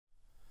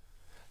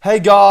Hey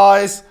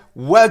guys,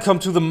 welcome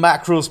to the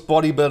Macros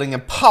Bodybuilding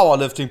and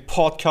Powerlifting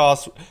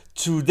Podcast.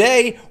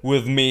 Today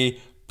with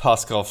me,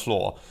 Pascal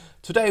Floor.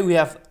 Today we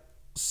have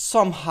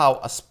somehow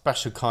a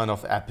special kind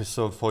of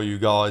episode for you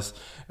guys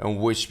in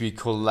which we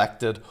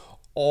collected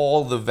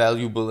all the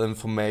valuable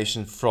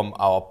information from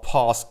our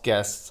past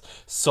guests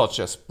such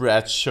as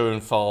Brad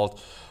Schoenfeld,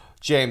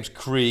 James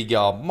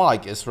Krieger,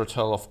 Mike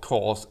Israetel of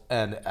course,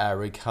 and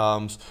Eric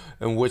Helms,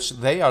 in which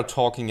they are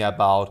talking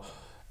about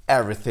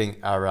everything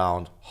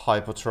around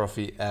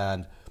hypertrophy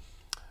and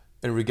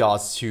in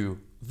regards to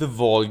the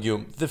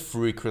volume, the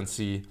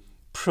frequency,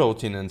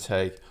 protein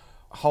intake,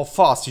 how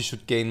fast you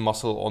should gain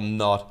muscle or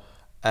not.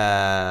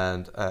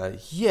 And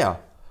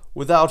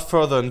without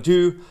further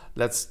ado,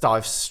 let's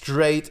dive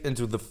straight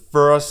into the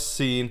first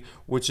scene,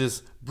 which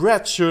is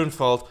Brad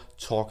Schoenfeld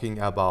talking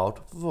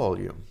about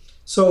volume.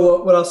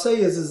 So what I'll say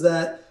is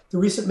that the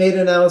recent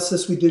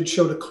meta-analysis we did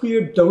showed a clear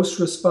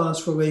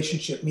dose-response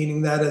relationship,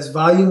 meaning that as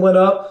volume went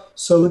up,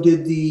 so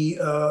did the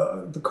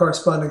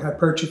corresponding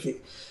hypertrophy.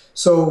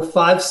 So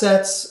 5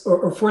 sets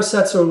or 4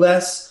 sets or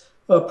less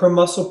per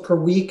muscle per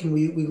week, and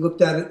we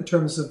looked at it in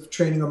terms of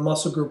training a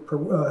muscle group,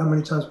 how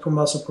many times per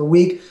muscle per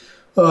week.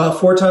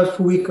 4 times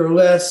per week or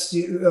less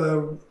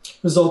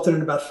resulted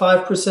in about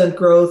 5%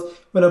 growth,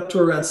 went up to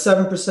around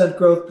 7%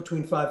 growth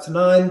between 5 to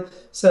 9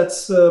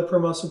 sets per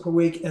muscle per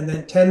week, and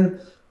then 10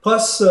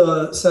 plus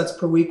sets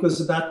per week was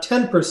about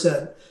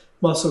 10%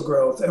 muscle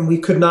growth. And we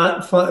could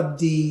not find,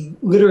 the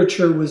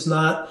literature was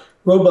not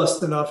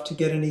robust enough to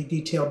get any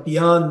detail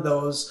beyond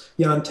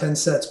 10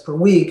 sets per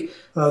week.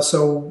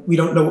 So we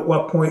don't know at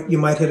what point you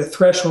might hit a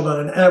threshold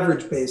on an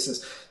average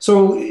basis.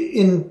 So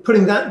in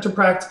putting that into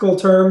practical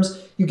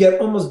terms, you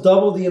get almost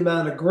double the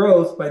amount of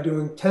growth by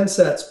doing 10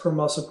 sets per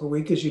muscle per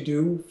week as you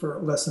do for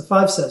less than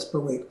 5 sets per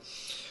week.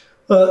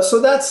 So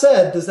that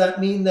said, does that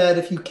mean that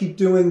if you keep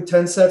doing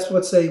 10 sets,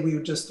 let's say we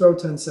would just throw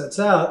 10 sets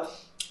out,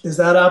 is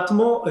that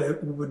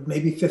optimal? Would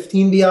maybe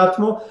 15 be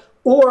optimal?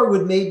 Or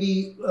would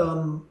maybe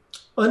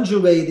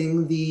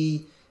undulating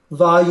the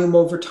volume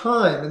over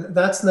time? And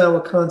that's now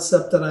a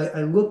concept that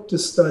I look to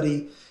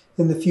study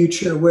in the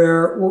future,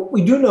 where what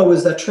we do know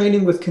is that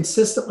training with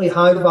consistently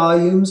high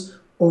volumes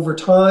over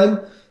time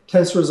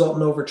tends to result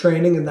in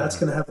overtraining, and that's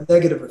going to have a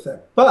negative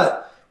effect.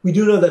 But we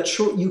do know that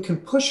you can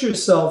push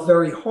yourself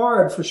very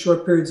hard for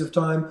short periods of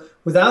time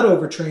without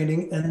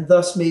overtraining and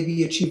thus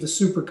maybe achieve a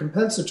super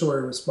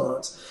compensatory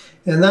response.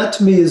 And that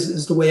to me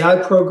is the way I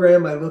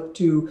program. I look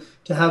to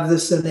have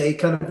this in a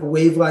kind of a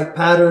wave-like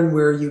pattern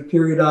where you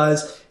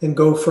periodize and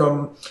go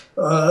from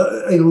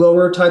a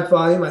lower type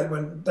volume,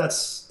 when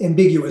that's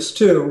ambiguous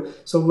too.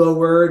 So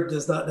lower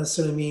does not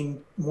necessarily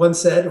mean 1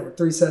 set or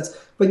 3 sets,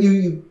 but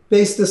you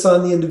base this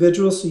on the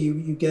individual. So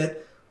you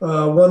get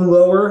one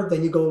lower,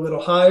 then you go a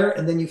little higher,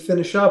 and then you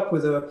finish up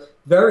with a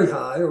very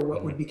high, or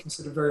what would be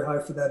considered very high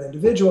for that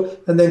individual,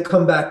 and then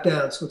come back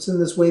down. So it's in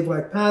this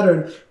wave-like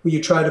pattern where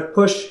you try to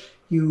push,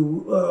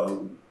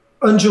 you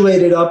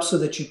undulate it up so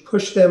that you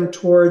push them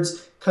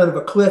towards kind of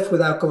a cliff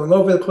without going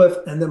over the cliff,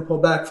 and then pull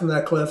back from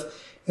that cliff.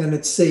 And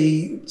it's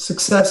a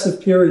successive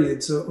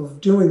periods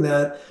of doing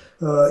that,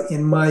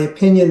 in my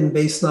opinion,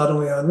 based not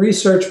only on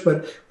research,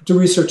 but the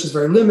research is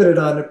very limited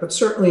on it, but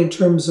certainly in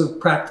terms of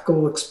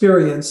practical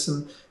experience.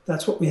 And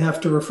that's what we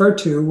have to refer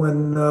to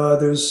when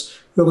there's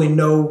really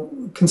no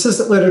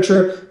consistent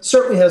literature. It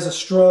certainly has a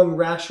strong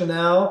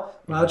rationale,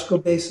 logical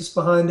basis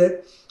behind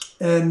it.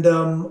 And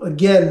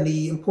again,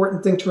 the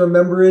important thing to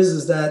remember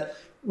is that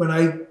when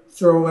I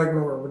throw,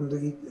 or when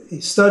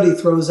the study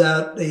throws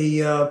out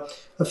a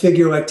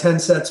figure like 10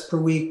 sets per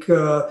week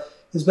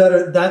is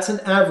better, that's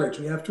an average.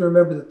 We have to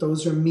remember that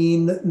those are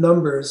mean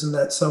numbers, and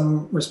that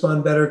some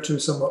respond better to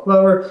somewhat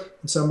lower,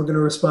 and some are going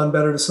to respond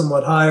better to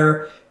somewhat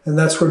higher. And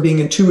that's where being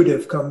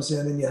intuitive comes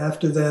in, and you have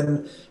to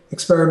then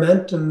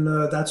experiment. And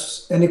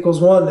that's N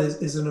equals 1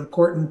 is an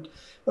important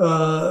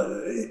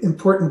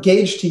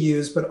gauge to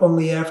use, but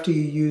only after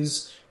you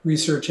use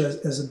research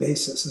as a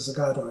basis, as a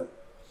guideline.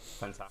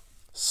 Fantastic.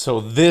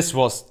 So this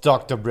was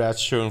Dr. Brad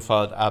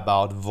Schoenfeld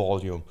about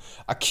volume.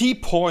 A key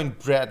point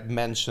Brad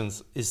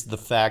mentions is the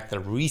fact that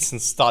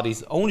recent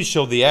studies only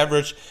show the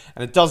average,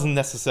 and it doesn't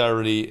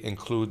necessarily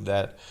include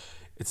that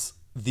it's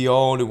the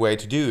only way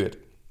to do it.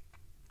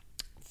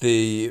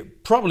 The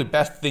probably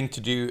best thing to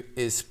do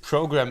is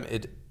program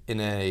it in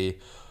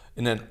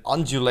an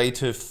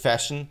undulative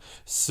fashion,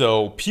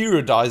 so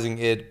periodizing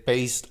it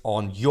based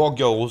on your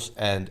goals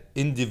and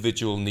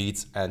individual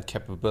needs and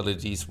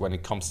capabilities when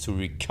it comes to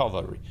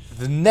recovery.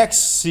 The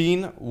next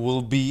scene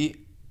will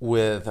be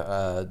with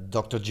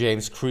Dr.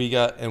 James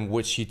Krieger, in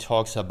which he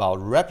talks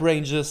about rep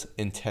ranges,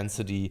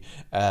 intensity,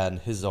 and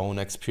his own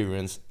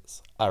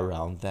experiences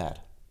around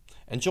that.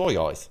 Enjoy,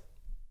 guys.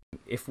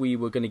 If we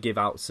were going to give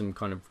out some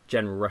kind of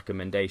general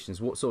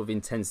recommendations, what sort of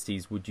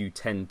intensities would you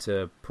tend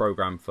to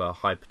program for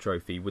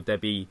hypertrophy? Would there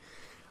be,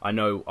 I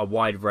know a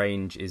wide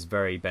range is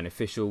very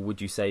beneficial. Would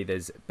you say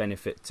there's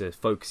benefit to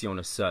focusing on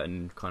a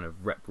certain kind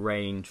of rep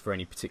range for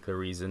any particular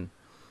reason?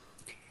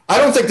 I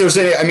don't think there's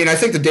any, I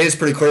think the data is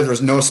pretty clear. There's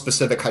no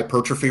specific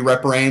hypertrophy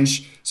rep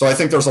range. So I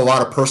think there's a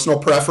lot of personal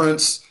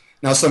preference.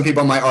 Now, some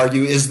people might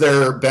argue, is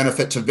there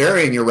benefit to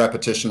varying your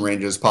repetition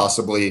ranges?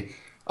 Possibly.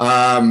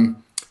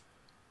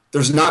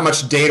 There's not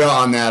much data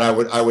on that.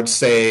 I would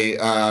say,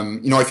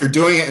 if you're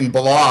doing it in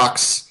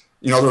blocks,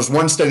 there's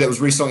one study that was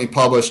recently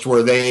published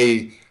where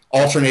they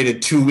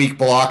alternated 2-week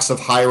blocks of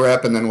high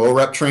rep and then low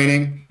rep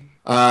training.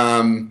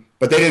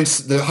 But they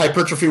didn't. The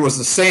hypertrophy was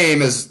the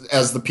same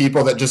as the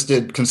people that just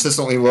did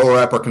consistently low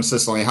rep or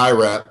consistently high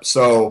rep.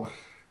 So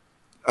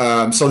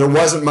there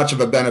wasn't much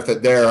of a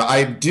benefit there.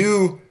 I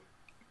do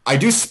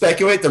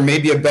speculate there may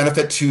be a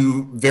benefit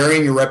to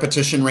varying your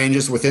repetition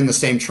ranges within the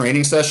same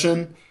training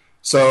session.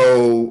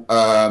 So,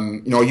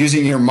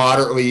 using your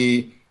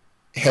moderately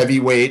heavy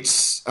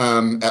weights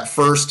at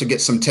first to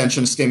get some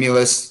tension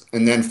stimulus,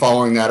 and then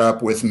following that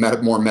up with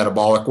more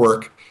metabolic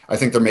work. I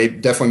think there may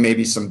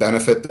be some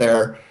benefit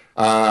there.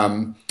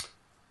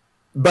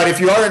 But if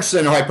you are interested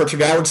in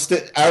hypertrophy,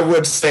 I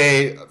would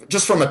say,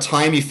 just from a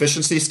time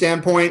efficiency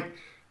standpoint,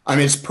 I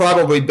mean, it's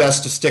probably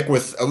best to stick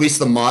with at least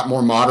the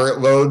more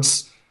moderate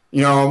loads.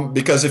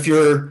 Because if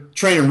you're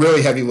training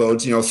really heavy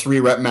loads, 3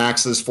 rep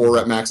maxes, 4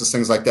 rep maxes,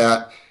 things like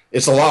that,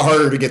 it's a lot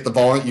harder to get the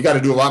volume. You got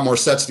to do a lot more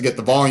sets to get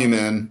the volume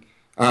in.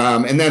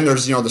 And then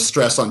there's, the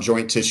stress on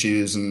joint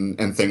tissues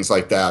and things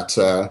like that.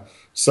 I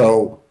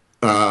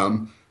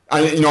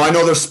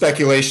know there's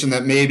speculation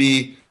that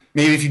maybe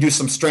if you do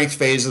some strength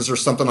phases or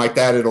something like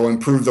that, it'll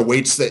improve the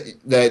weights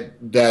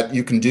that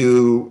you can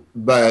do.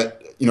 But,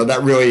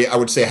 that really, I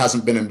would say,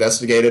 hasn't been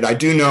investigated. I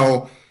do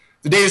know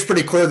the data is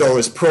pretty clear, though,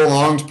 is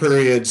prolonged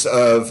periods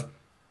of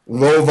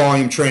low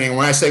volume training.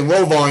 When I say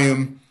low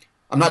volume,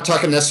 I'm not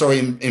talking necessarily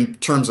in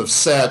terms of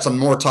sets. I'm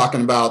more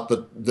talking about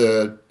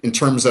in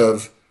terms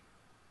of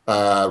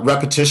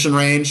repetition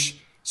range.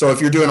 So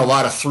if you're doing a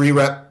lot of 3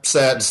 rep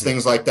sets,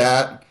 things like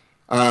that,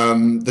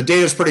 the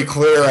data is pretty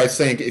clear. I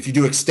think if you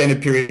do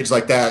extended periods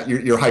like that,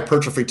 your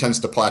hypertrophy tends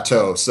to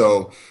plateau.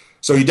 So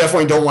you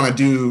definitely don't want to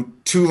do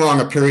too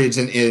long of periods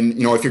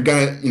if you're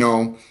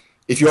gonna,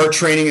 if you are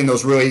training in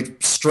those really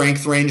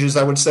strength ranges,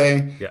 I would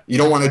say, you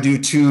don't want to do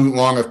too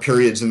long of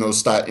periods in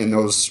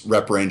those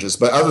rep ranges.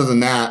 But other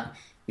than that,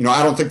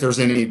 I don't think there's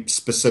any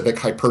specific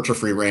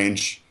hypertrophy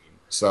range.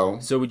 So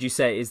would you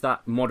say, is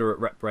that moderate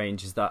rep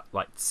range? Is that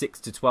like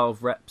 6 to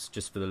 12 reps,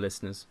 just for the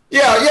listeners?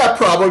 Yeah,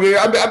 probably.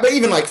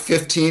 Even like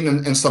 15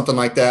 and something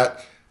like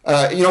that.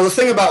 The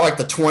thing about like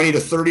the 20 to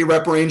 30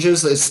 rep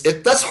ranges is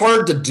that's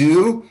hard to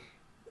do.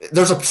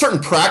 There's a certain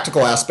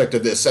practical aspect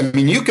of this. I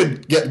mean, you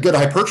could get good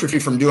hypertrophy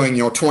from doing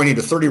 20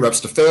 to 30 reps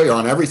to failure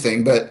on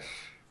everything, but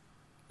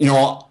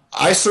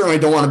I certainly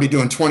don't want to be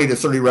doing 20 to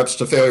 30 reps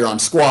to failure on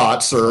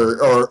squats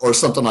or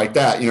something like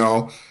that.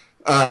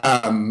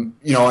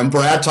 And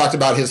Brad talked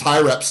about his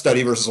high rep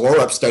study versus low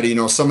rep study.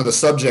 Some of the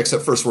subjects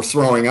at first were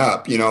throwing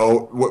up,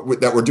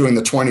 that were doing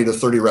the 20 to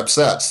 30 rep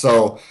sets.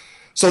 So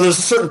there's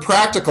a certain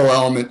practical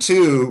element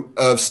too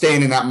of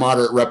staying in that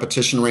moderate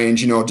repetition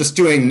range. Just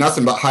doing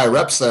nothing but high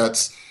rep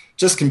sets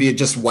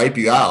just wipe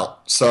you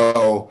out.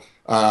 So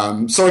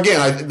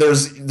again,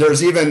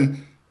 there's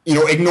even,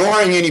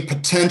 ignoring any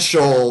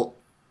potential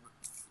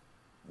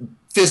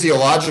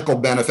physiological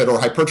benefit or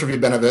hypertrophy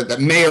benefit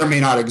that may or may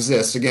not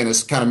exist. Again,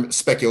 it's kind of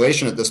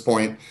speculation at this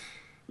point.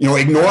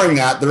 Ignoring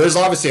that, there is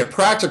obviously a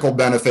practical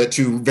benefit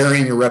to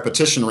varying your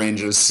repetition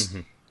ranges,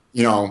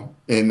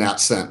 in that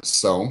sense.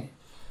 So,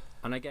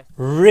 and I guess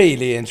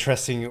really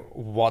interesting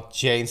what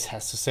James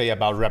has to say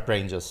about rep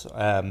ranges.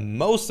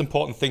 Most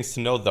important things to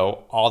know,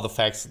 though, are the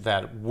facts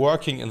that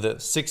working in the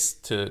 6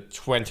 to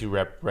 20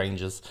 rep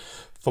ranges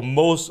for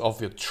most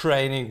of your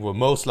training will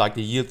most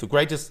likely yield the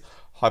greatest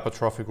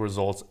hypertrophic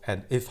results.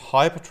 And if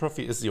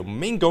hypertrophy is your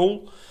main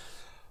goal,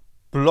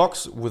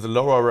 blocks with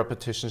lower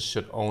repetitions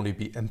should only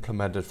be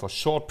implemented for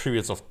short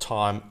periods of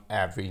time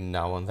every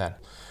now and then.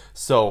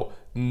 So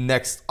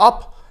next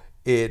up,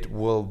 it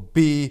will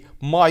be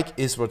Mike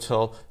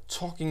Israetel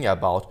talking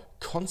about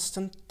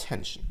constant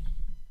tension.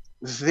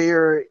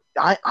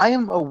 I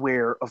am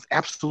aware of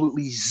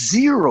absolutely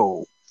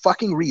zero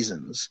fucking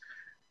reasons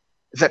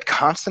that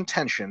constant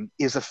tension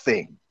is a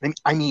thing.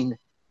 I mean,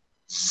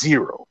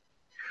 zero.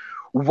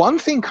 One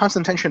thing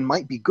constant tension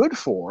might be good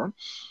for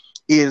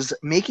is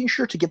making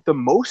sure to get the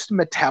most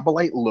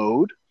metabolite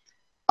load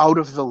out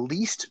of the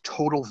least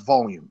total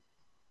volume.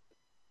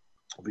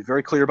 I'll be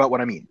very clear about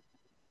what I mean.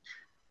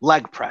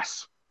 Leg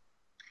press.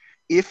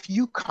 If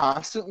you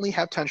constantly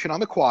have tension on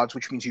the quads,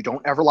 which means you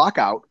don't ever lock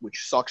out,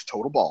 which sucks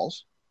total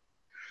balls,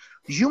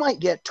 you might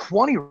get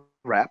 20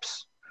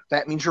 reps.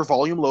 That means your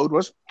volume load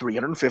was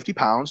 350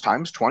 pounds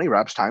times 20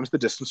 reps times the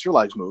distance your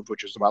legs moved,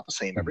 which is about the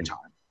same every time.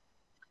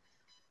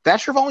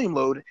 That's your volume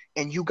load,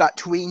 and you got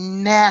to a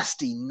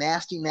nasty,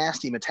 nasty,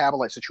 nasty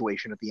metabolite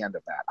situation at the end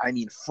of that. I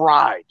mean,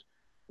 fried,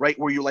 right,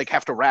 where you like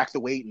have to rack the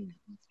weight and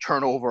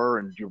turn over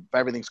and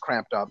everything's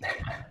cramped up.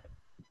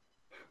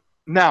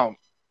 Now,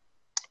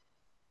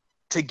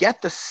 to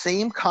get the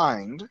same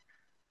kind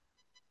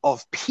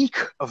of peak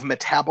of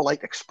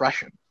metabolite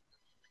expression,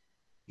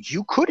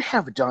 you could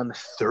have done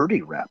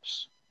 30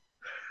 reps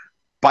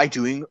by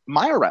doing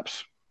Meyer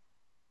reps.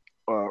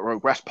 Or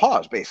rest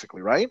pause,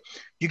 basically, right?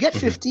 You get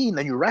 15,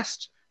 then you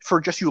rest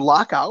for just, you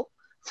lock out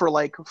for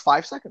like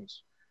 5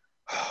 seconds,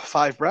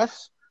 5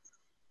 breaths,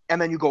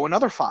 and then you go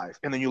another 5,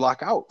 and then you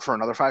lock out for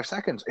another 5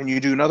 seconds, and you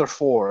do another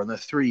 4 and a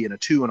 3 and a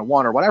 2 and a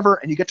 1 or whatever,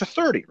 and you get to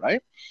 30,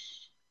 right?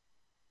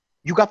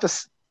 You got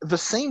the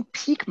same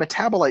peak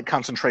metabolite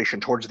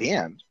concentration towards the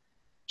end.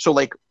 So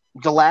like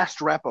the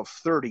last rep of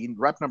 30,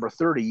 rep number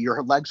 30,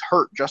 your legs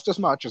hurt just as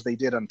much as they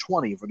did on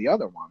 20 for the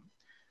other one,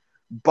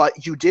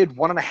 but you did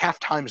 1.5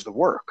 times the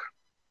work.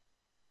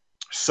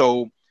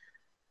 So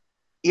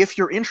if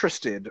you're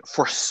interested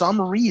for some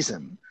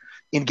reason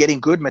in getting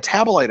good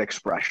metabolite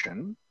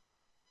expression,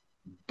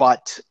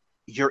 but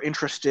you're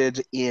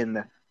interested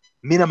in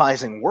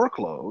minimizing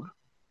workload,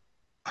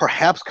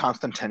 perhaps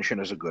constant tension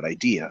is a good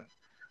idea.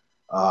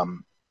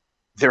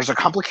 There's a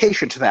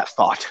complication to that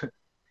thought.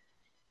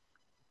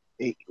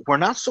 We're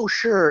not so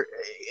sure.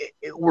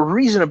 We're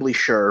reasonably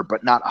sure,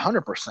 but not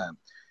 100%.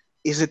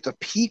 Is it the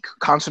peak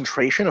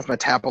concentration of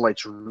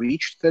metabolites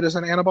reached that is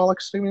an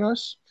anabolic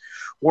stimulus?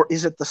 Or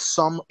is it the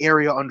sum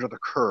area under the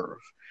curve?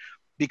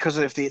 Because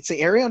if it's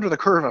the area under the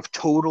curve of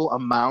total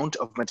amount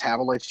of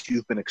metabolites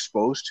you've been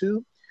exposed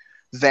to,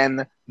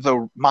 then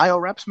the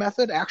myoreps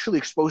method actually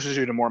exposes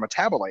you to more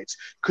metabolites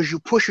because you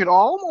push it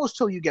almost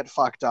till you get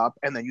fucked up,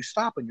 and then you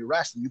stop and you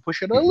rest, and you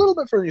push it a little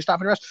bit further, you stop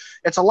and rest.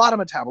 It's a lot of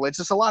metabolites.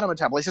 It's a lot of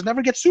metabolites. It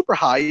never gets super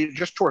high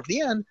just towards the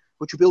end,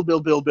 but you build,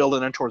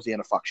 and then towards the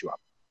end it fucks you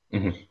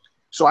up.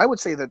 So I would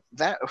say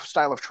that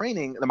style of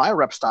training, the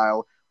myorep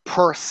style,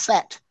 per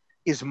set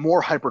is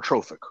more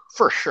hypertrophic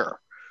for sure,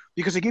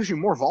 because it gives you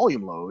more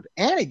volume load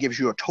and it gives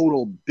you a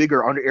total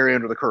bigger area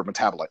under the curve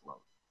metabolite load.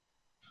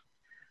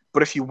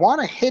 But if you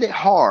want to hit it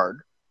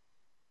hard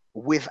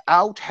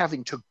without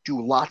having to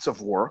do lots of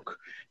work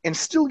and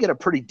still get a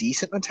pretty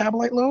decent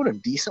metabolite load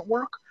and decent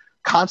work,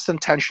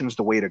 constant tension is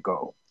the way to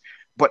go.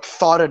 But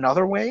thought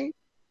another way,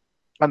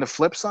 on the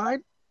flip side,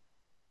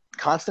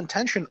 constant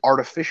tension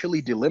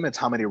artificially delimits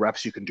how many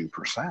reps you can do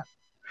per set.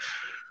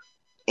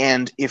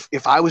 And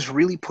if I was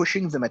really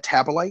pushing the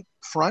metabolite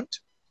front,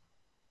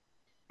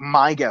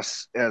 my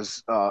guess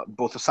as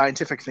both a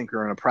scientific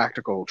thinker and a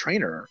practical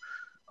trainer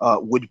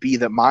would be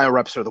that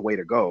myoreps are the way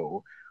to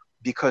go,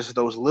 because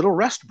those little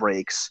rest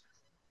breaks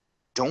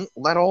don't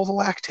let all the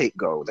lactate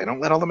go. They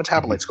don't let all the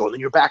metabolites go. And then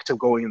you're back to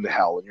going into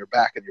hell, and you're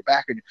back.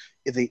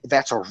 And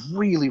that's a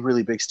really,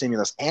 really big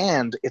stimulus,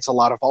 and it's a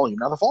lot of volume.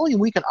 Now, the volume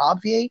we can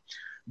obviate,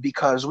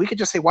 because we could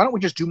just say, why don't we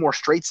just do more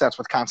straight sets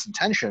with constant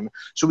tension?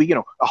 So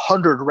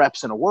 100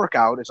 reps in a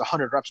workout is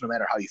 100 reps no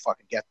matter how you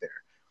fucking get there.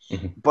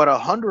 But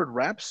 100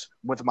 reps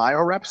with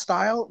myorep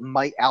style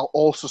might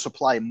also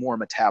supply more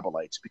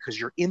metabolites because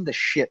you're in the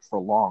shit for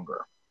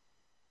longer.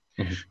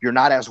 You're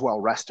not as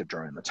well rested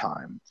during the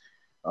time.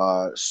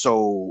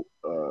 So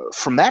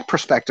from that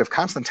perspective,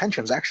 constant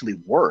tension is actually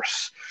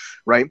worse,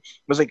 right? It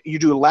was like you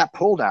do a lat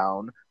pull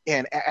down,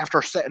 and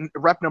after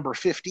rep number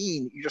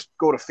 15, you just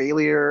go to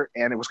failure,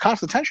 and it was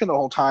constant tension the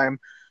whole time.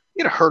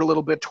 It hurt a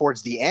little bit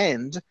towards the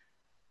end,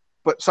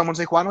 but someone's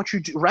like, why don't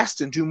you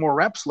rest and do more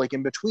reps like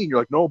in between? You're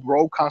like, no,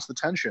 bro, constant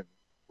tension.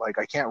 Like,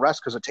 I can't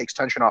rest because it takes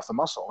tension off the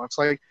muscle. And it's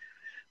like,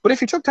 but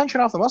if you took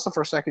tension off the muscle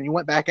for a second, you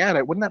went back at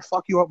it, wouldn't that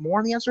fuck you up more?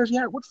 And the answer is,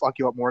 yeah, it would fuck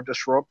you up more,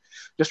 disrupt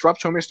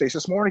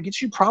homeostasis more, and it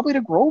gets you probably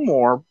to grow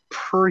more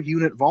per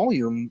unit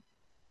volume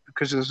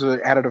because there's an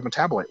additive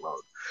metabolite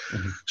load.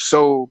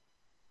 So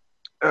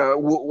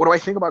what do I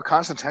think about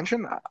constant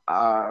tension?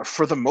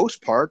 For the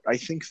most part, I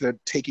think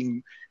that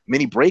taking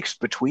many breaks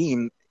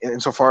between,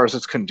 insofar as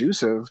it's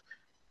conducive,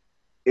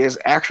 is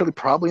actually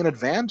probably an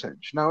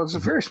advantage. Now, there's a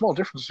very small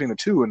difference between the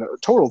two, and the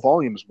total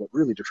volume is what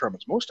really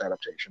determines most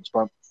adaptations.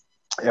 But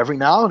every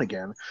now and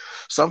again,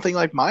 something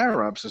like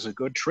myoreps is a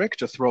good trick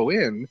to throw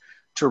in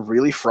to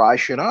really fry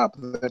shit up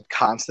that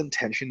constant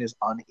tension is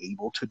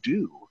unable to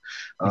do.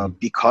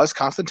 Because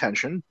constant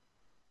tension,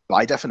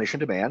 by definition,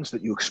 demands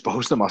that you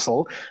expose the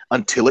muscle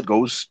until it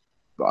goes,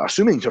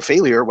 assuming to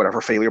failure, whatever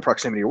failure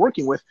proximity you're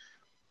working with,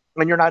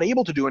 and you're not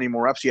able to do any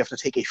more reps, you have to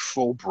take a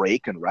full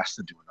break and rest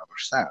and do another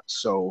set.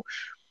 So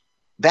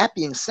that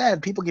being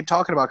said, people keep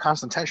talking about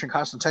constant tension,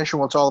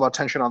 well, it's all about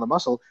tension on the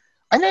muscle.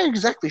 I'm not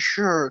exactly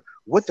sure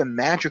what the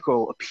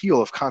magical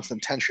appeal of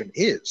constant tension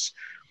is.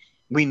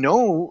 We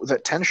know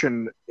that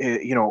tension,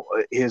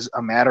 is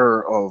a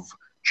matter of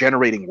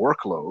generating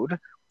workload,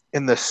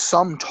 and the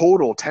sum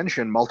total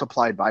tension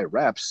multiplied by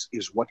reps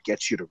is what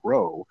gets you to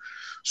grow.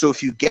 So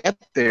if you get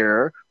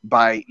there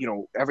by,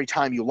 every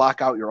time you lock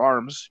out your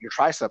arms, your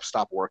triceps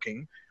stop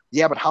working.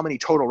 Yeah, but how many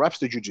total reps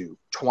did you do?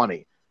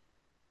 20.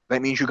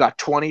 That means you got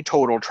 20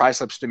 total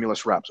tricep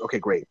stimulus reps. Okay,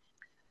 great.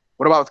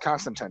 What about with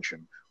constant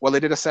tension? Well, they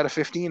did a set of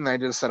 15 and they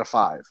did a set of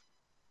 5.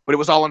 But it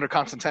was all under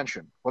constant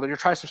tension. Well, then your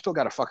triceps still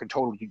got a fucking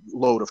total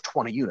load of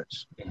 20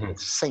 units.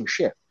 It's the same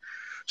shit.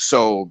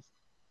 So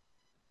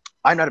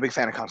I'm not a big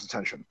fan of constant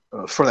tension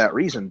for that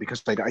reason,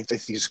 because I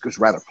think it's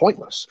rather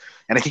pointless.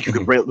 And I think you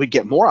could really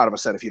get more out of a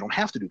set if you don't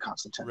have to do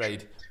constant tension.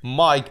 Right.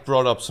 Mike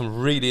brought up some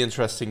really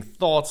interesting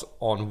thoughts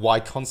on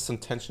why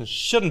constant tension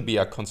shouldn't be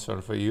a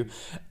concern for you,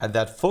 and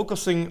that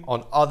focusing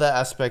on other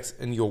aspects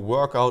in your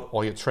workout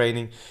or your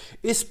training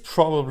is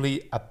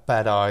probably a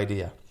better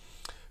idea.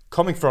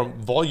 Coming from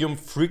volume,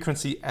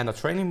 frequency, and a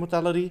training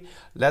modality,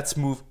 let's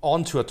move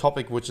on to a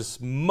topic which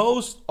is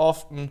most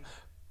often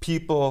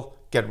people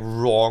get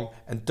wrong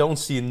and don't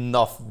see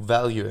enough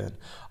value in.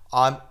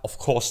 I'm of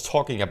course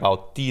talking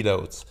about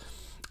deloads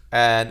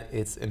and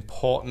its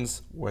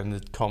importance when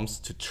it comes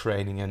to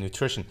training and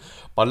nutrition.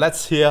 But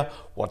let's hear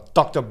what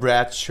Dr.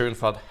 Brad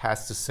Schoenfeld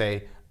has to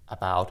say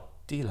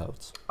about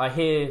deloads. I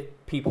hear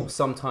people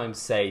sometimes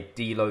say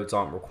deloads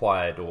aren't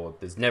required or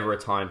there's never a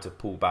time to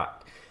pull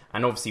back.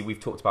 And obviously we've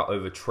talked about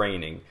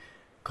overtraining.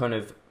 Kind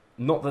of,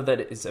 not that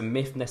it's a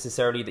myth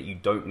necessarily that you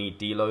don't need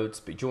deloads,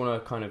 but do you want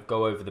to kind of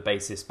go over the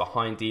basis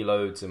behind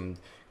deloads and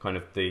kind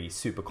of the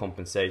super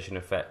compensation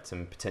effect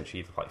and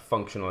potentially like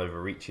functional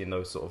overreaching,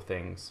 those sort of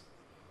things?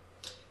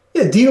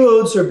 Yeah,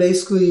 deloads are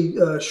basically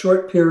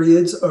short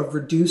periods of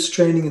reduced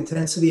training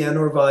intensity and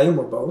or volume,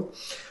 or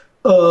both,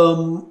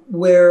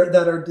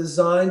 that are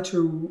designed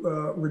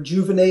to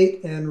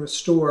rejuvenate and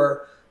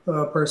restore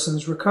a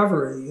person's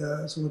recovery,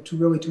 so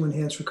to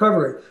enhance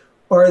recovery.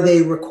 Are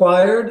they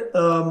required?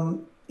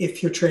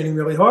 If you're training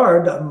really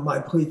hard, my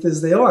belief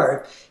is they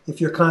are.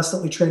 If you're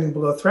constantly training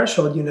below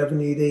threshold, you never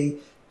need a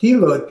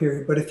deload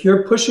period. But if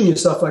you're pushing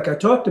yourself, like I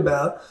talked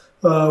about,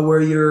 where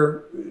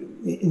you're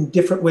in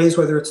different ways,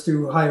 whether it's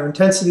through higher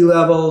intensity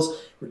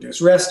levels,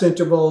 reduced rest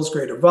intervals,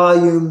 greater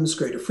volumes,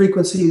 greater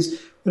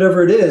frequencies,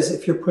 whatever it is,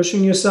 if you're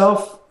pushing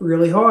yourself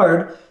really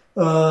hard,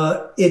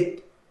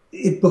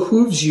 it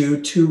behooves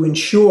you to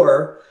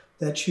ensure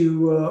that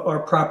you are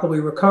properly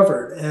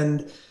recovered.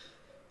 And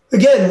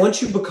again,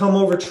 once you become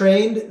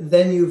overtrained,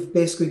 then you've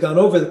basically gone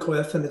over the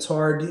cliff, and it's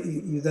hard.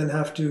 You then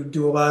have to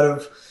do a lot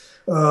of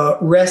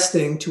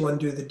resting to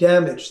undo the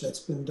damage that's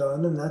been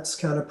done, and that's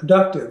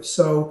counterproductive.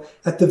 So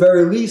at the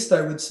very least,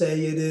 I would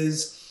say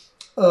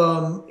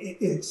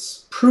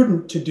it's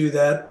prudent to do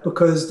that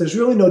because there's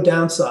really no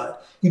downside.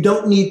 You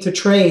don't need to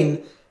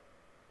train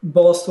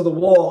balls to the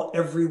wall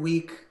every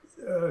week,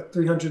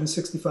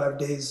 365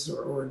 days,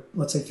 or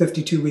let's say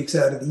 52 weeks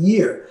out of the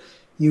year.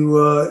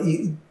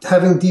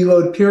 Having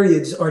deload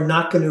periods are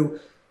not going to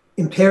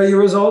impair your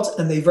results,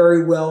 and they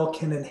very well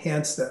can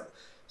enhance them.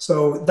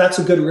 So that's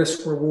a good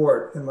risk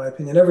reward, in my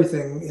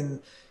opinion.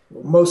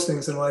 Most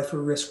things in life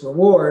are risk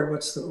reward.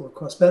 What's the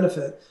cost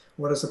benefit?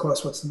 What is the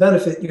cost? What's the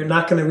benefit? You're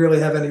not going to really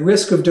have any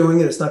risk of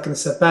doing it. It's not going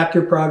to set back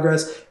your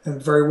progress,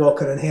 and very well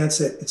could enhance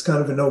it. It's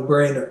kind of a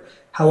no-brainer.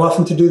 How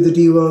often to do the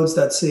deloads?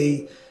 That's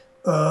a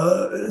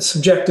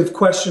subjective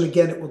question.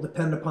 Again, it will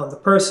depend upon the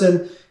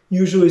person.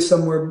 Usually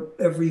somewhere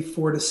every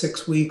 4 to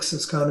 6 weeks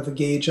is kind of a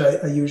gauge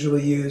I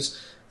usually use,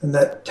 and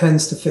that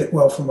tends to fit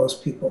well for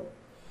most people.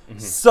 Mm-hmm.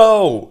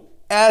 So,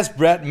 as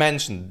Brad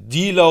mentioned,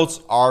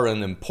 deloads are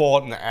an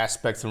important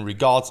aspect in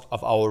regards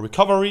of our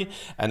recovery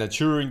and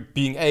ensuring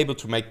being able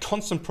to make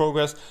constant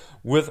progress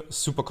with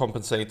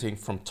supercompensating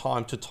from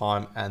time to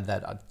time, and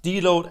that a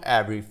deload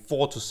every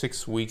 4 to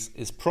 6 weeks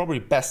is probably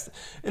best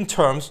in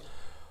terms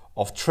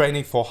of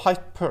training for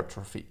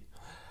hypertrophy.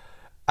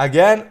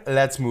 Again,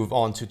 let's move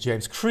on to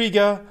James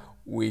Krieger.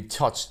 We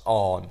touched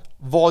on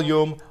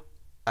volume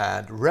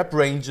and rep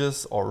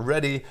ranges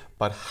already,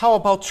 but how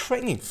about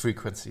training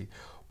frequency?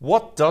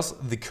 What does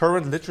the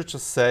current literature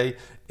say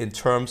in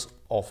terms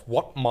of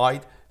what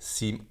might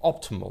seem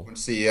optimal?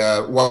 See,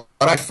 what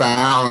I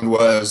found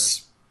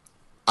was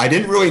I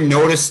didn't really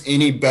notice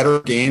any better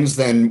gains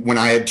than when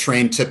I had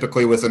trained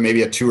typically with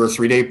maybe a 2 or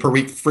 3 day per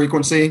week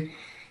frequency.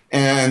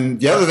 And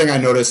the other thing I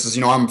noticed is,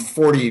 I'm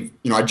 40,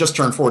 I just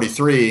turned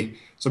 43.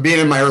 So being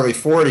in my early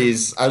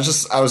 40s,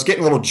 I was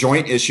getting little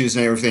joint issues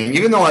and everything.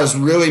 Even though I was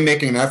really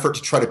making an effort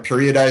to try to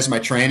periodize my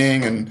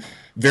training and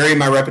vary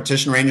my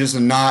repetition ranges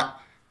and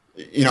not,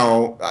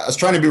 I was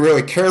trying to be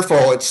really careful.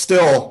 I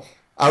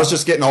was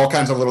just getting all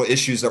kinds of little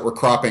issues that were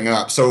cropping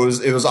up. So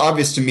it was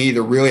obvious to me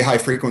the really high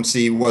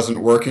frequency wasn't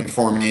working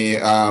for me.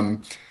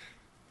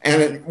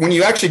 When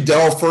you actually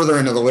delve further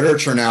into the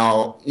literature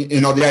now,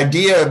 the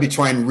idea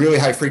behind really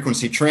high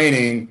frequency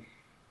training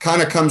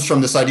kind of comes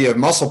from this idea of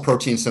muscle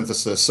protein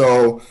synthesis.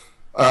 So,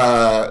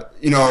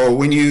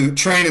 when you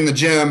train in the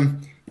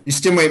gym, you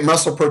stimulate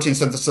muscle protein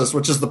synthesis,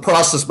 which is the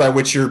process by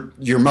which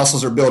your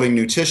muscles are building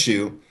new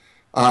tissue.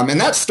 And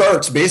that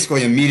starts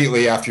basically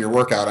immediately after your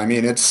workout. I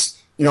mean,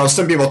 it's,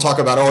 some people talk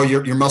about,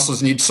 your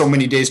muscles need so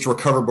many days to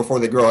recover before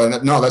they grow.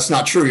 And no, that's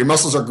not true. Your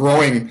muscles are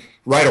growing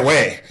right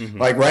away,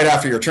 like right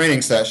after your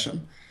training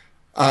session.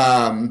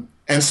 And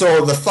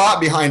so the thought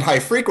behind high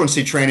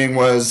frequency training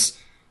was,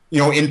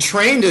 in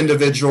trained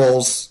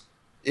individuals,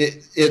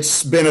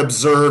 it's been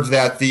observed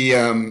that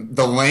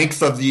the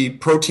length of the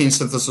protein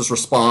synthesis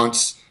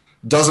response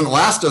doesn't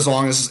last as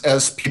long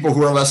as people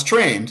who are less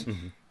trained.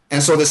 Mm-hmm.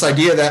 And so this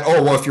idea that,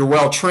 if you're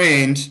well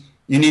trained,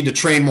 you need to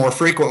train more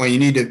frequently. You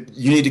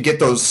need to get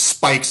those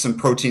spikes in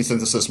protein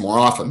synthesis more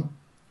often.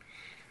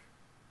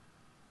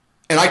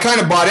 And I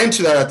kind of bought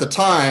into that at the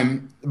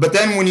time. But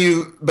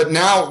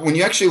now when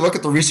you actually look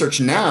at the research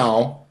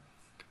now,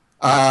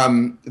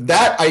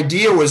 that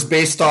idea was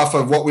based off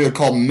of what we would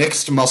call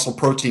mixed muscle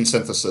protein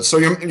synthesis. So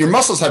your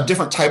muscles have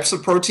different types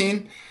of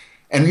protein,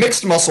 and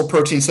mixed muscle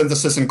protein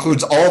synthesis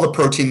includes all the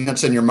protein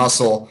that's in your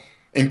muscle,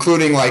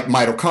 including like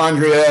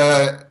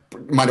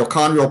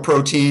mitochondrial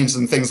proteins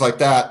and things like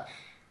that.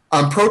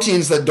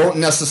 Proteins that don't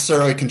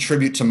necessarily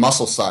contribute to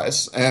muscle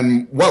size.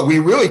 And what we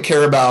really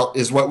care about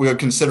is what we would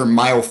consider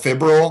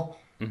myofibril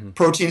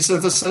protein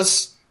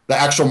synthesis, the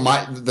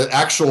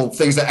actual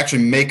things that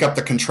actually make up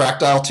the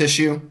contractile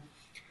tissue.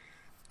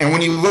 And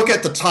when you look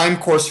at the time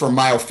course for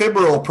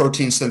myofibril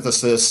protein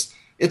synthesis,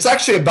 it's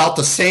actually about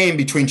the same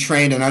between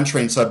trained and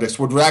untrained subjects.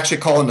 Would actually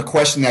call into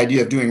question the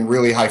idea of doing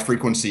really high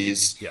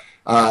frequencies,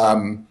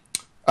 even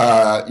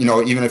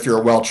if you're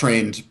a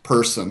well-trained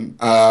person.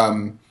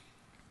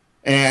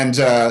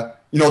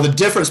 The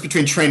difference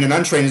between trained and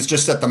untrained is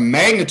just that the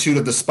magnitude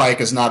of the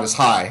spike is not as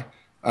high.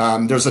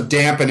 There's a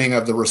dampening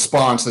of the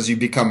response as you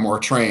become more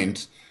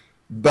trained.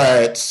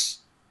 But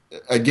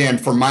again,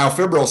 for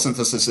myofibril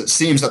synthesis, it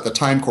seems that the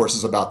time course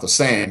is about the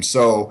same.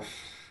 So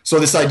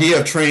this idea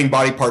of training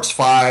body parts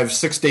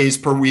 5-6 days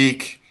per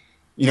week,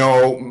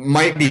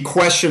 might be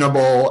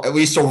questionable, at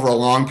least over a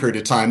long period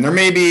of time. There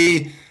may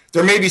be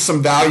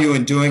some value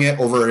in doing it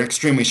over an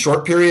extremely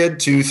short period,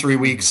 2-3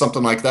 weeks,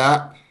 something like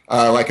that.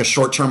 Like a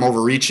short-term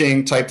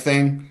overreaching type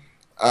thing.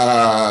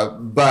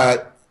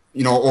 But,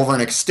 over an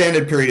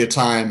extended period of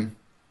time,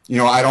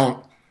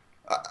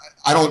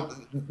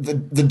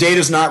 the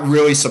data's not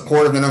really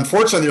supportive. And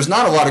unfortunately, there's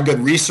not a lot of good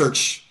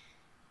research.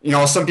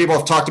 Some people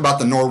have talked about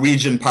the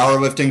Norwegian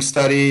powerlifting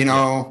study,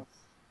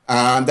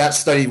 that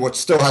study, which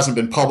still hasn't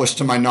been published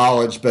to my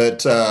knowledge, but,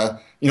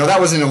 that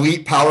was in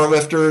elite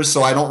powerlifters.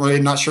 So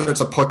not sure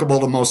it's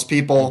applicable to most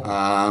people.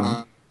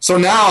 So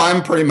now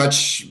I'm pretty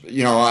much,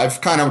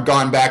 I've kind of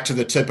gone back to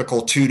the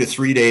typical 2 to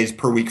 3 days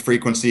per week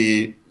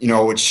frequency,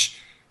 which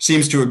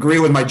seems to agree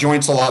with my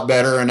joints a lot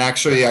better. And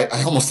actually,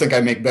 I almost think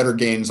I make better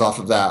gains off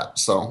of that.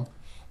 So,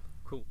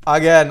 cool.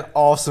 Again,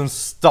 awesome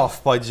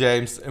stuff by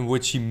James, in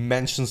which he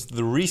mentions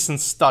the recent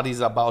studies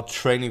about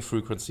training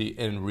frequency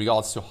in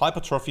regards to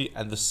hypertrophy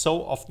and the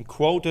so often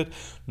quoted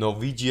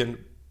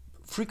Norwegian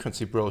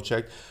frequency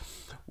project,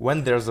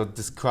 when there's a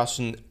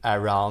discussion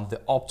around the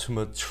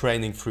optimal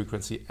training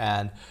frequency,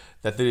 and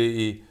that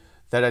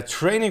a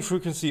training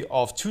frequency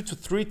of 2 to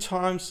 3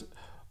 times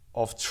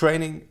of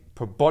training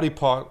per body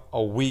part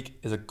a week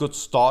is a good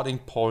starting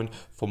point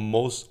for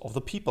most of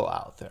the people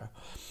out there.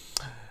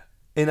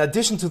 In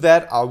addition to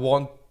that, I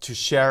want to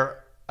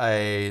share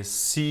a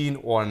scene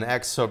or an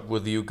excerpt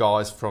with you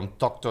guys from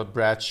Dr.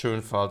 Brad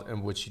Schoenfeld,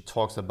 in which he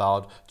talks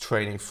about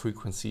training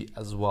frequency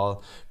as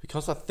well,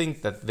 because I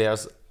think that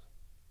there's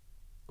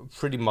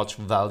pretty much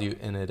value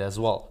in it as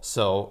well.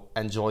 So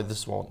enjoy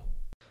this one.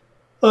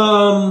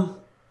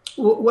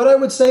 What I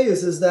would say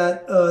is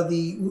that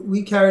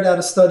we carried out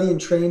a study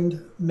and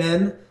trained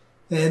men,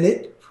 and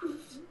it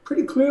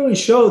pretty clearly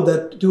showed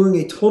that doing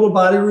a total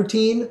body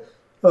routine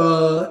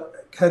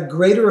had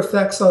greater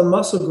effects on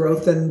muscle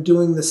growth than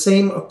doing the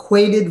same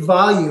equated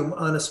volume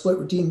on a split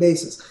routine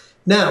basis.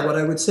 Now, what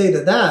I would say to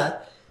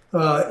that,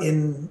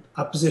 in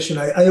opposition,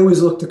 I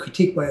always look to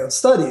critique my own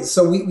studies.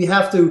 So we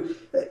have to,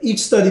 each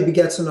study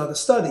begets another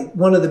study.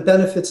 One of the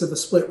benefits of a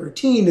split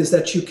routine is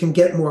that you can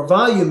get more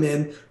volume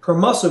in per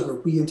muscle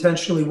group. We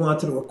intentionally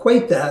wanted to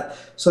equate that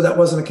so that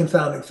wasn't a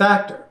confounding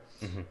factor.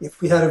 If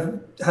we had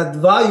the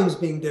volumes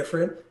being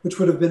different, which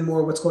would have been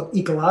more what's called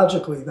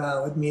ecologically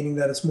valid, meaning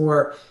that it's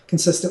more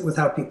consistent with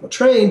how people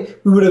train,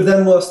 we would have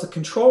then lost the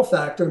control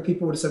factor, and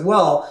people would have said,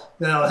 well,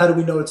 now how do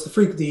we know it's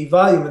the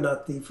volume and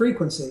not the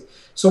frequency?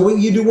 So when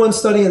you do one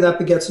study and that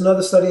begets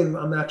another study, and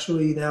I'm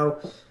actually now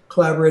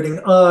collaborating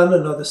on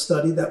another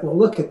study that will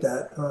look at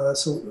that.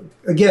 So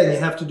again, you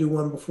have to do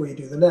one before you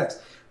do the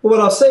next. But what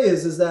I'll say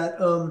is that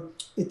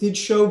it did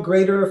show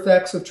greater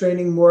effects of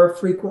training more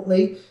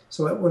frequently.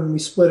 So when we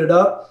split it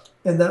up,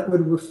 and that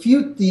would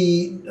refute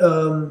the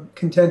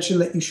contention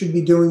that you should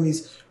be doing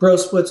these bro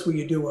splits where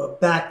you do a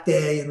back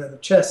day and then a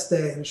chest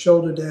day and a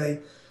shoulder day.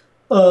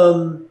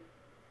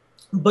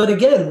 But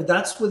again,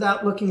 that's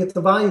without looking at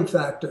the volume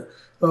factor.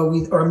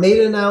 Our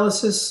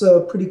meta-analysis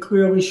pretty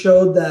clearly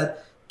showed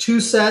that 2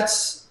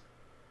 sets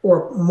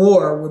or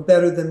more were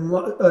better than,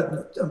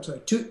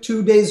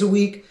 2 days a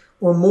week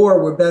or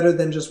more were better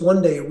than just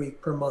 1 day a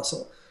week per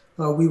muscle.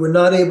 We were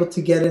not able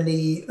to get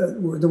any,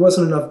 there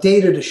wasn't enough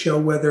data to show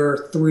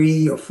whether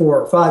 3 or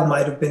 4 or 5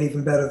 might have been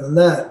even better than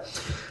that.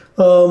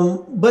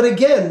 But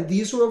again,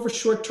 these were over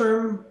short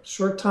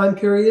time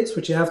periods,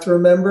 which you have to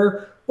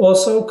remember.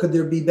 Also, could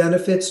there be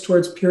benefits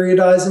towards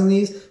periodizing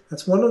these?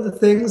 That's one of the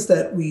things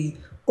that we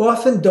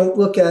often don't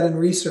look at in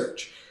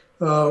research.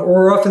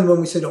 Or often when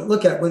we say don't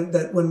look at,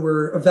 when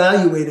we're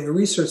evaluating a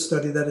research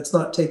study, that it's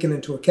not taken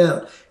into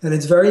account. And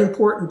it's very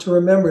important to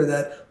remember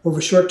that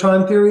over short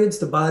time periods,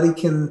 the body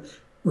can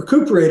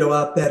recuperate a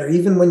lot better.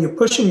 Even when you're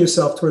pushing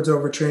yourself towards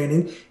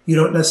overtraining, you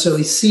don't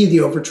necessarily see the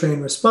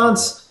overtrain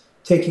response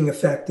taking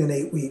effect in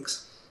 8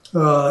 weeks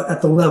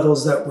at the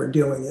levels that we're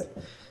doing it.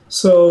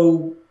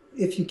 So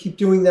if you keep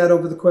doing that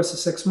over the course of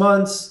 6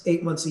 months,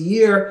 8 months, a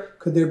year,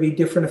 could there be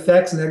different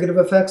effects, negative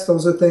effects?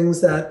 Those are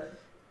things that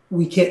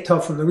we can't tell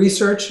from the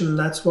research, and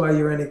that's why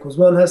your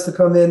N=1 has to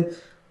come in.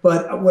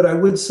 But what I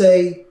would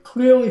say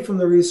clearly from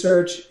the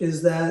research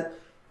is that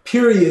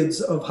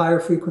periods of higher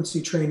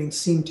frequency training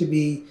seem to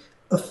be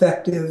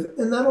effective.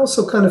 And that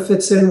also kind of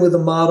fits in with a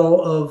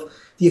model of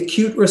the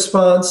acute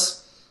response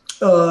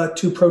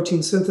to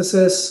protein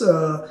synthesis,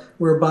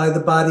 whereby the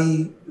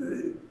body,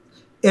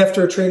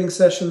 after a training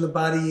session, the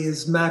body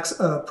is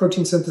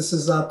protein synthesis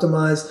is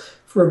optimized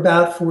for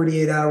about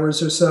 48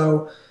 hours or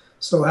so.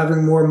 So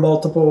having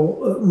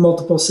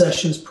multiple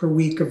sessions per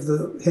week of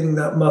hitting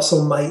that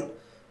muscle might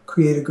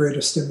create a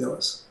greater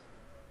stimulus.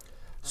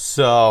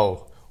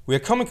 So we are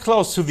coming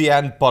close to the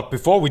end, but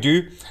before we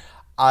do,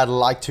 I'd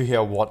like to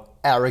hear what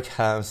Eric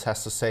Helms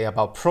has to say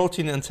about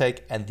protein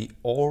intake and the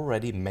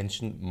already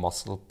mentioned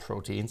muscle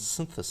protein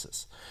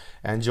synthesis.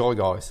 Enjoy,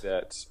 guys.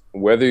 That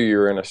whether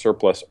you're in a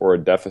surplus or a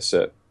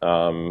deficit,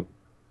 the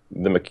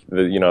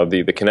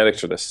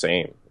kinetics are the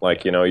same.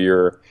 Like,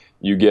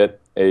 you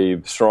get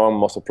a strong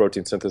muscle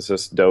protein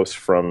synthesis dose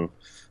from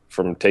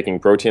taking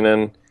protein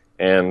in,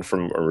 and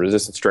from a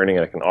resistance training,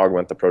 it can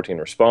augment the protein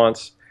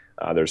response.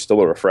 There's still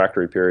a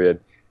refractory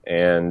period,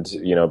 and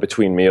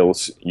between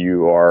meals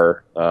you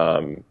are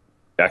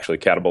actually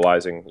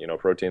catabolizing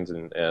proteins,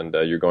 and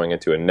you're going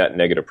into a net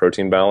negative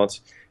protein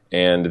balance.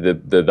 And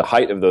the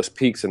height of those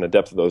peaks and the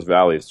depth of those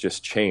valleys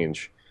just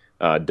change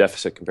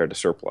deficit compared to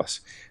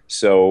surplus.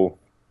 So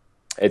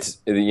it's,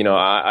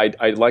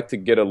 I'd like to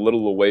get a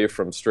little away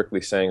from strictly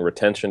saying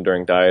retention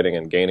during dieting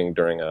and gaining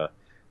during a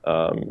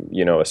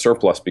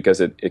surplus,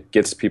 because it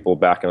gets people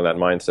back into that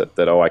mindset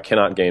that, I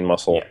cannot gain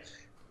muscle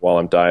while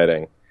I'm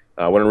dieting.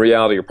 When in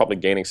reality, you're probably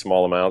gaining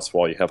small amounts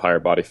while you have higher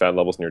body fat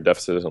levels and your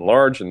deficit isn't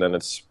large, and then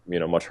it's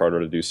much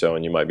harder to do so,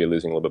 and you might be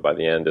losing a little bit by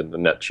the end, and the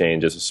net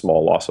change is a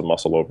small loss of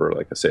muscle over,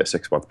 like I say, a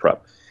 6-month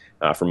prep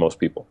for most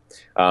people.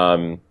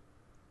 I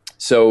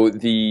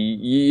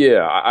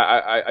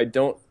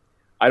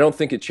don't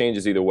think it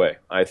changes either way.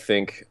 I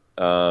think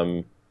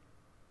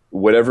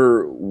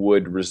whatever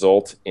would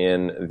result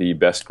in the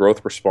best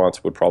growth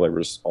response would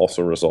probably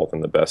also result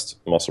in the best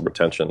muscle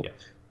retention.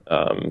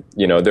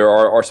 There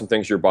are some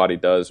things your body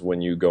does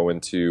when you go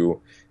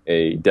into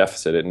a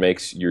deficit. It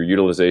makes your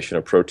utilization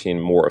of protein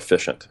more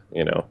efficient,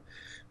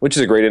 which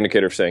is a great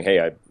indicator of saying,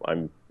 hey,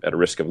 I'm at a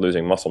risk of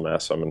losing muscle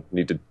mass, so I'm going to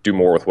need to do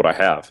more with what I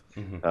have.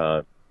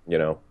 I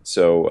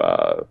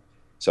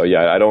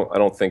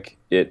don't think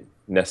it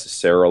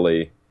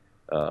necessarily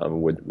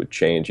would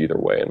change either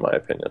way, in my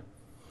opinion.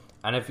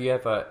 And have you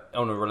ever,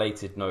 on a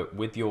related note,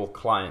 with your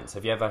clients,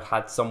 have you ever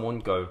had someone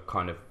go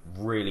kind of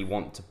really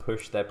want to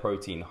push their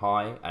protein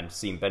high and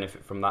seen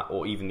benefit from that,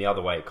 or even the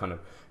other way, kind of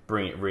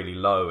bring it really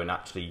low and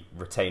actually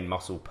retain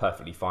muscle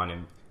perfectly fine,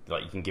 and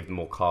like you can give them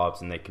more carbs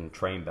and they can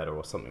train better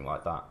or something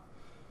like that?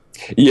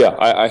 Yeah,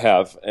 I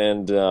have.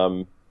 And,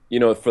 for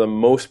the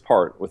most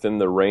part, within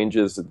the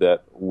ranges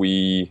that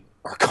we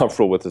are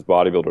comfortable with as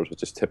bodybuilders,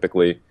 which is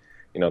typically,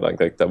 like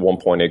that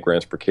 1.8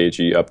 grams per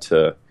kg up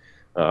to,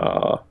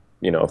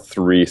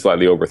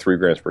 slightly over 3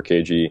 grams per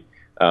kg,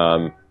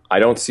 I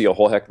don't see a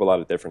whole heck of a lot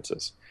of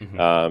differences.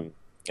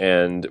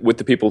 And with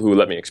the people who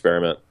let me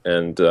experiment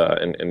and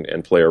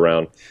play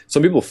around,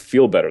 some people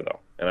feel better though,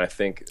 and I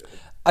think.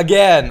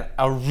 Again,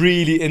 a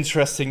really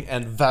interesting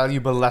and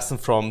valuable lesson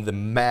from the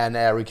man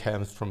Eric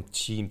Helms from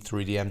Team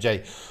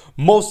 3DMJ.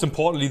 Most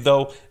importantly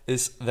though,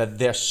 is that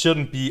there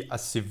shouldn't be a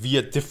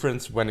severe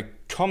difference when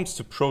it comes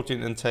to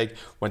protein intake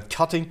when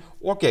cutting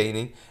or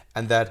gaining,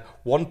 and that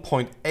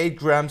 1.8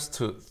 grams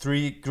to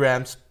 3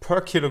 grams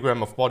per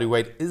kilogram of body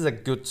weight is a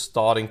good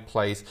starting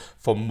place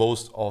for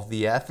most of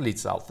the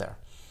athletes out there.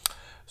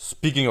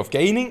 Speaking of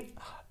gaining,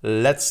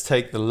 let's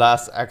take the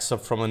last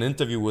excerpt from an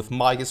interview with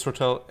Mike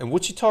Israetel, in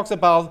which he talks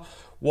about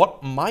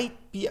what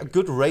might be a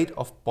good rate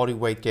of body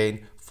weight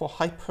gain for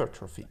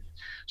hypertrophy.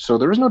 So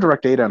there is no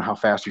direct data on how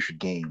fast you should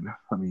gain.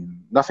 I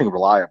mean, nothing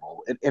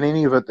reliable. And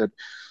any of it that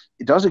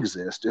it does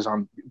exist is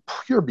on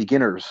pure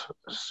beginners.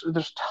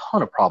 There's a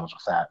ton of problems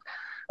with that.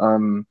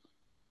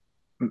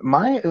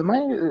 My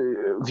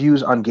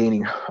views on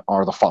gaining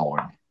are the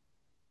following.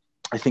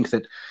 I think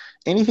that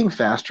anything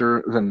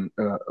faster than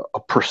a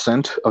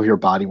percent of your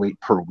body weight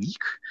per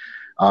week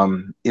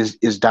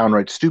is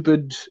downright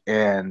stupid,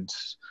 and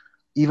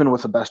even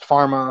with the best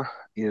pharma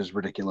is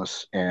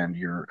ridiculous, and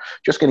you're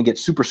just going to get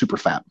super, super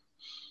fat.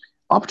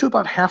 Up to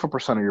about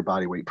 0.5% of your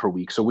body weight per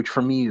week, so which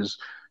for me is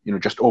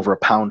just over a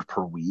pound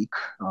per week,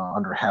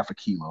 under 0.5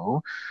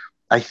 kilo,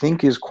 I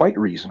think is quite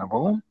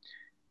reasonable.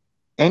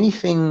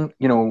 Anything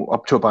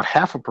up to about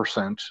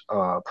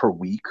 0.5% per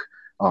week,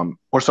 a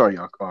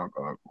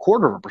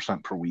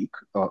 0.25% per week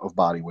of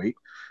body weight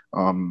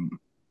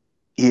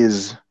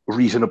is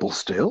reasonable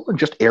still, and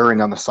just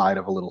erring on the side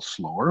of a little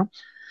slower.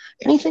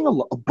 Anything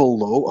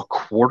below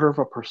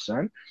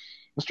 0.25%, it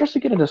starts to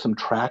get into some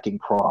tracking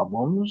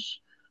problems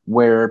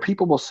where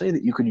people will say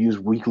that you can use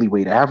weekly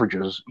weight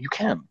averages. You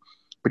can,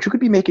 but you could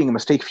be making a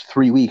mistake for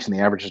 3 weeks and the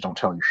averages don't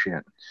tell you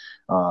shit.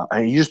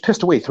 And you just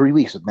pissed away 3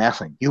 weeks of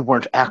massing. You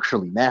weren't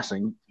actually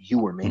massing, you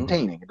were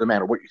maintaining. It doesn't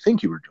matter what you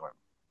think you were doing.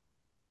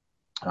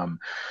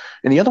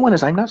 And the other one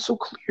is, I'm not so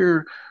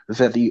clear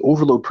that the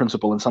overload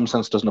principle in some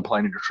sense doesn't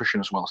apply to nutrition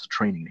as well as to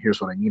training. And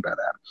here's what I mean by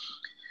that.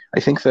 I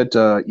think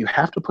that you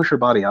have to push your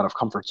body out of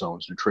comfort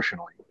zones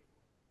nutritionally.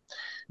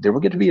 There will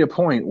get to be a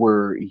point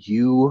where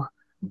you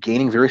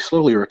gaining very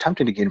slowly or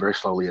attempting to gain very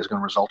slowly is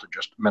going to result in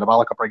just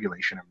metabolic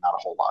upregulation and not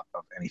a whole lot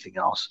of anything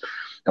else.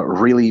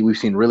 Really, we've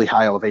seen really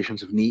high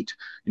elevations of NEAT.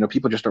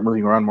 People just start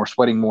moving around more,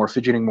 sweating more,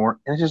 fidgeting more,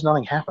 and just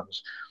nothing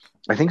happens.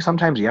 I think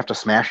sometimes you have to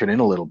smash it in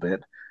a little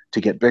bit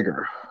to get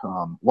bigger.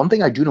 One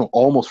thing I do know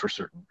almost for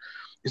certain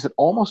is that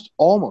almost,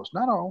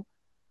 not all,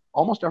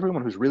 almost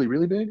everyone who's really,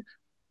 really big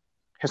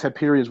has had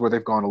periods where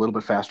they've gone a little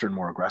bit faster and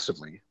more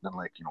aggressively than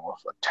a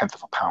tenth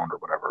of a pound or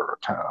whatever,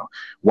 or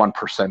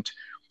 1%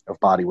 of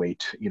body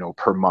weight,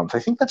 per month. I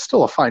think that's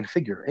still a fine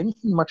figure.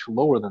 Anything much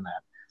lower than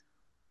that,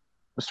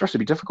 it starts to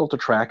be difficult to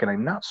track, and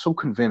I'm not so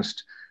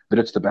convinced that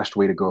it's the best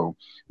way to go.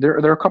 There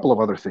are a couple of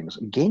other things.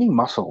 Gaining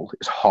muscle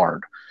is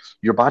hard.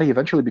 Your body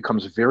eventually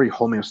becomes very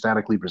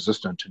homeostatically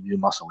resistant to new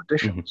muscle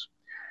additions.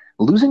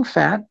 Losing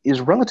fat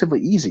is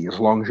relatively easy as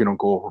long as you don't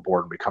go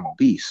overboard and become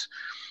obese.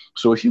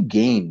 So if you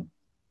gain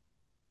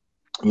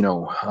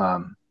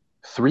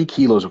 3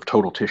 kilos of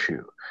total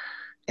tissue,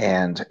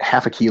 and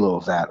half a kilo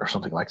of that or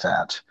something like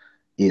that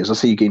is, let's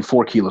say you gain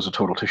 4 kilos of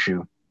total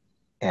tissue,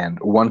 and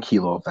 1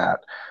 kilo of that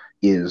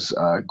is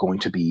going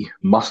to be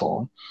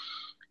muscle.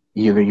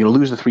 You're going to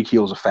lose the 3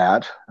 kilos of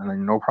fat, and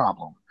then no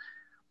problem.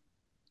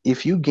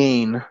 If you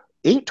gain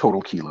 8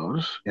 total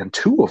kilos, and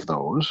 2 of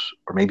those,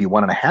 or maybe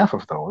 1.5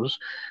 of those,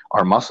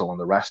 are muscle and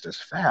the rest is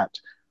fat,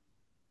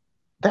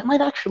 that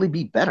might actually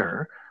be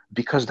better,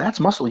 because that's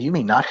muscle you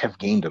may not have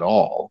gained at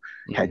all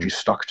had you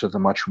stuck to the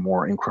much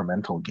more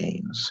incremental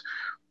gains.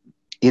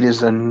 It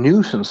is a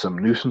nuisance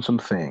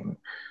thing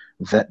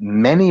that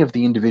many of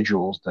the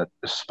individuals that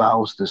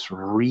espouse this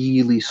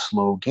really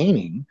slow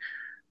gaining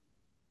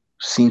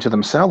seem to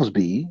themselves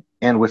be,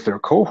 and with their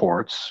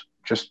cohorts,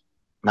 just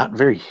not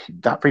very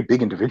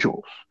big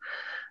individuals.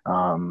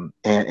 And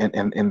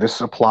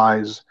this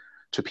applies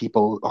to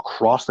people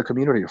across the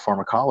community of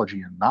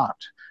pharmacology and not.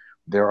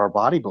 There are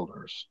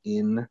bodybuilders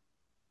in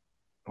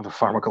the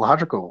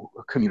pharmacological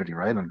community,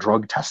 right? And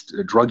drug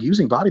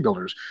using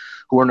bodybuilders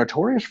who are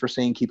notorious for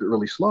saying keep it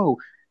really slow.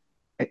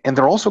 And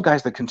there are also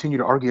guys that continue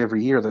to argue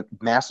every year that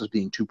mass is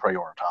being too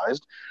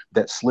prioritized,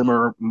 that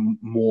slimmer,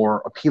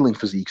 more appealing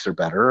physiques are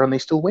better, and they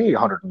still weigh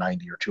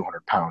 190 or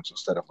 200 pounds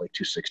instead of like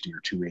 260 or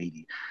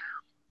 280.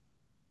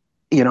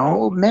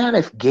 Man,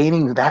 if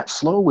gaining that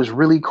slow was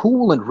really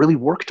cool and really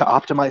worked to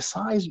optimize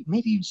size,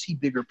 maybe you'd see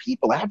bigger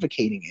people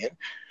advocating it.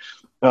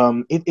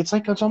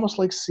 It's almost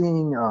like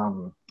seeing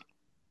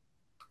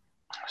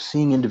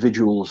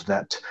individuals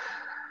that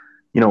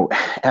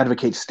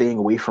advocate staying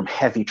away from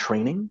heavy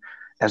training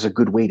as a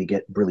good way to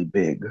get really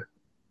big.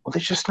 Well,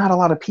 there's just not a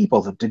lot of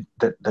people that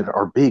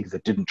are big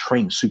that didn't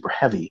train super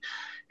heavy,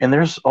 and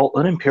there's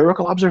an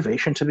empirical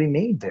observation to be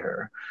made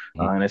there,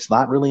 and it's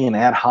not really an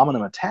ad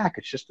hominem attack.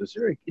 It's just a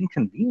very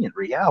inconvenient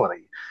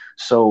reality.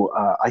 So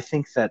I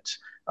think that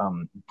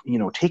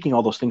taking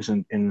all those things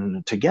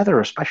in together,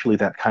 especially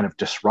that kind of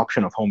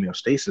disruption of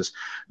homeostasis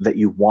that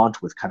you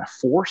want with kind of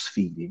force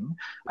feeding,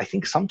 I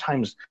think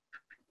sometimes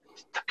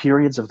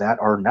periods of that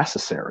are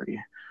necessary.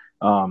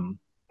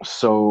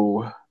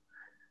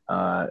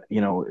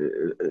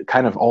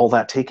 Kind of all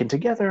that taken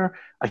together,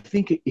 I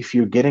think if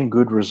you're getting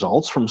good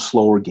results from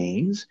slower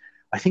gains,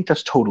 I think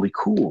that's totally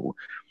cool.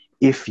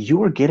 If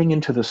you are getting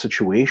into the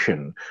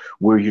situation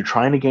where you're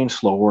trying to gain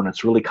slower and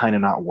it's really kind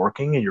of not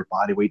working and your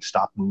body weight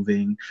stopped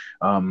moving,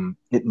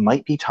 it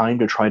might be time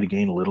to try to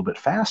gain a little bit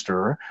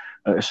faster,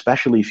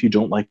 especially if you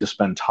don't like to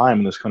spend time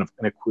in this kind of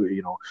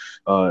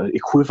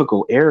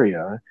equivocal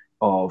area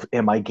of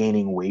am I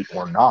gaining weight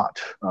or not?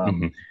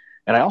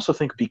 And I also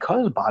think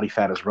because body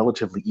fat is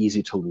relatively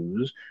easy to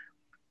lose,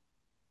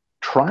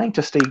 trying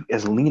to stay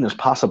as lean as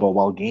possible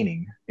while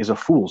gaining is a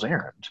fool's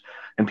errand.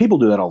 And people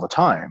do that all the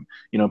time.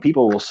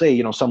 People will say,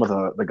 some of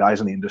the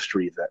guys in the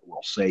industry that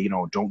will say,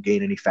 don't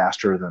gain any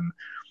faster than,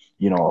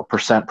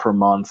 1% per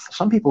month.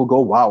 Some people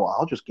go, wow,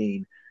 I'll just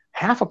gain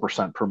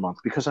 0.5% per month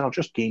because I'll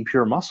just gain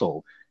pure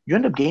muscle. You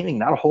end up gaining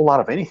not a whole lot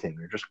of anything.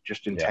 You're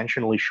just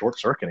intentionally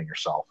short-circuiting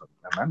yourself. And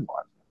then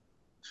what?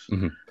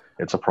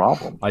 It's a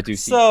problem. I do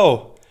see.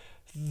 So,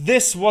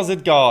 this was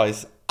it,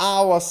 guys.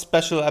 Our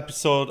special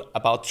episode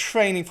about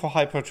training for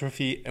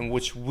hypertrophy, in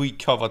which we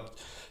covered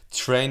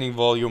training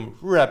volume,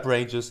 rep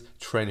ranges,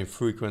 training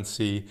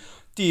frequency,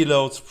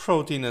 deloads,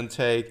 protein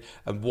intake,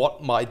 and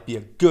what might be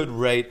a good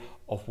rate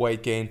of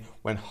weight gain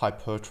when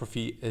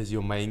hypertrophy is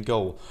your main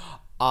goal.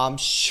 I'm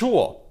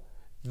sure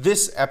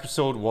this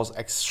episode was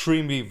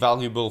extremely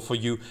valuable for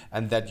you,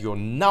 and that you're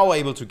now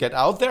able to get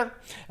out there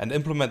and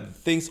implement the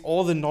things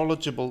all the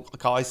knowledgeable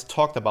guys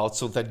talked about,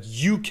 so that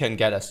you can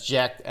get as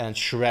jacked and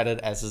shredded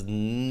as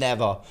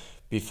never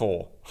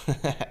before.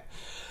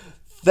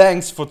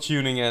 Thanks for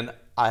tuning in.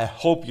 I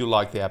hope you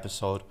liked the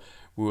episode.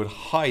 We would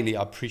highly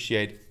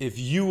appreciate if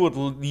you would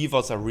leave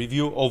us a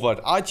review over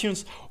at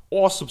iTunes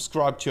or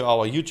subscribe to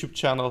our YouTube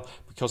channel,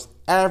 because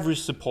every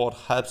support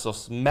helps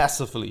us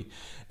massively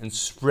in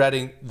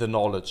spreading the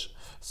knowledge.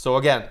 So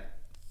again,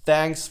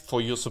 thanks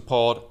for your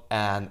support,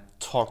 and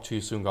talk to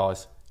you soon,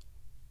 guys.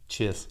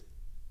 Cheers.